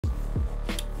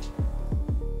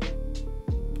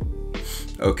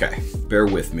Okay, bear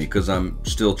with me because I'm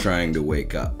still trying to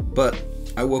wake up. But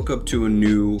I woke up to a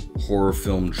new horror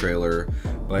film trailer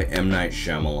by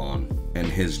MNightShyamalan and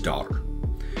his daughter.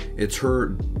 It's her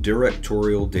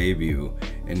directorial debut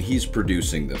and he's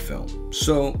producing the film.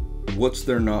 So what's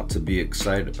there not to be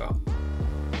excited about?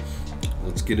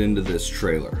 Let's get into this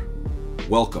trailer.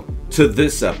 Welcome to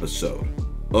this episode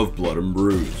of Blood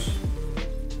Brews.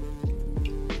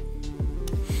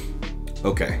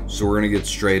 Okay, so we're gonna get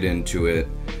straight into it.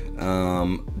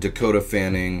 Dakota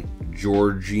Fanning,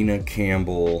 Georgina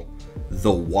Campbell,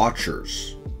 The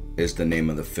Watchers is the name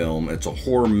of the film. It's a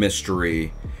horror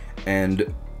mystery,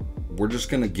 and we're just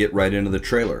gonna get right into the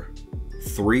trailer.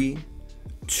 3,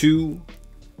 2,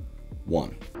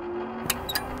 1.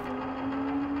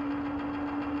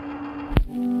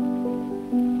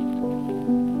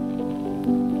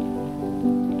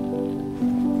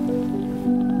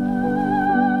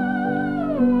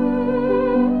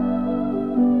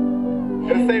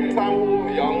 At the same time, we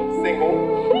were young,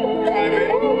 single,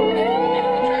 driving,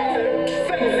 attractive,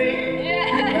 sexy.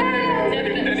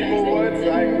 Any more words?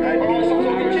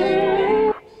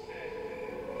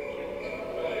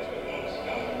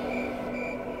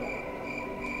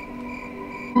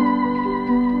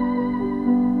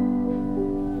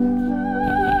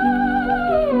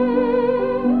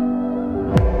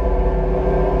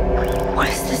 What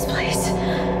is this place?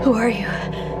 Who are you?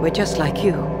 We're just like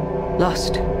you,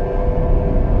 lost.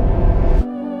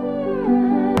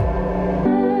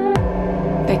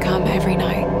 They come every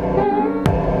night.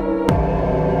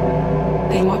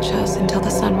 They watch us until the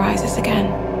sun rises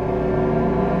again.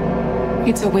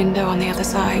 It's a window on the other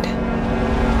side.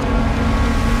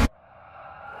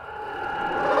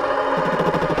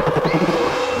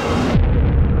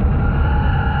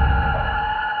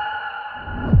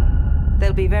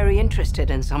 They'll be very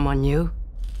interested in someone new.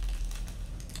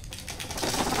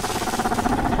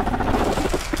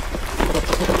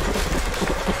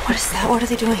 What is that? What are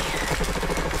they doing?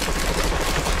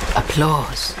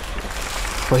 Applause.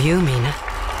 For you, Mina.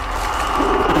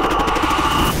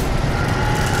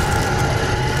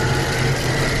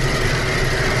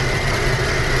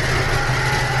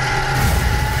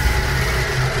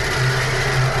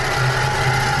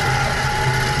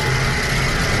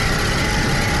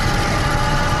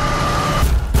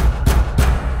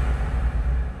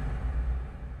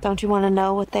 Don't you want to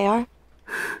know what they are?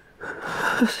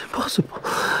 It's impossible.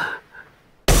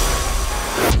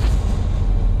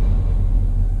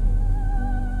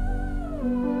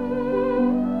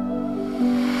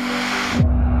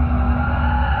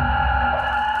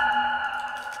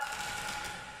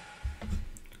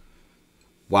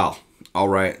 Wow. All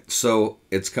right. So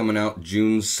it's coming out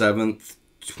June 7th,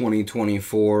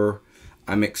 2024.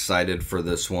 I'm excited for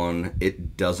this one.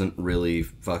 It doesn't really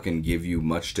fucking give you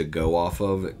much to go off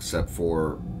of except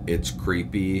for it's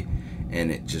creepy and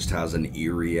it just has an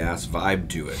eerie ass vibe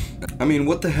to it. I mean,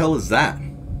 what the hell is that?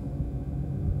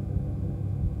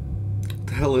 What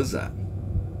the hell is that?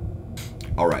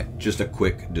 All right, just a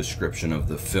quick description of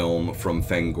the film from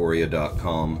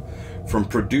Fangoria.com. From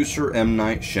producer M.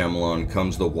 Night Shyamalan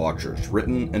comes The Watchers,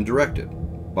 written and directed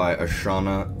by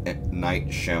Night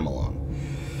Shyamalan,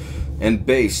 and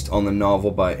based on the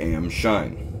novel by A.M.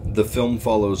 Shine. The film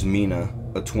follows Mina,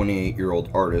 a 28-year-old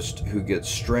artist who gets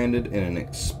stranded in an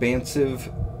expansive,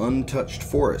 untouched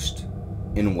forest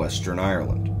in Western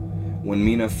Ireland. When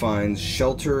Mina finds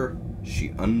shelter,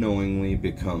 she unknowingly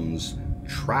becomes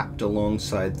trapped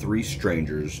alongside 3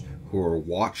 strangers who are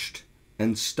watched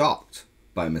and stalked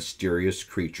by mysterious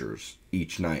creatures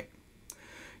each night.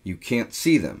 You can't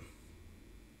see them,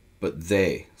 but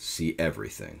they see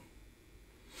everything.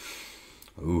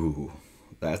 Ooh,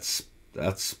 that's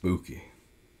spooky.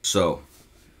 So,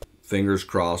 fingers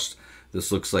crossed,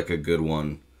 this looks like a good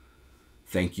one.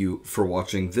 Thank you for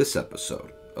watching this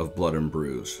episode of Blood and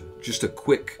Brews. Just a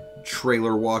quick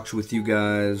trailer watch with you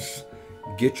guys.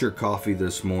 Get your coffee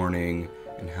this morning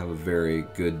and have a very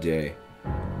good day.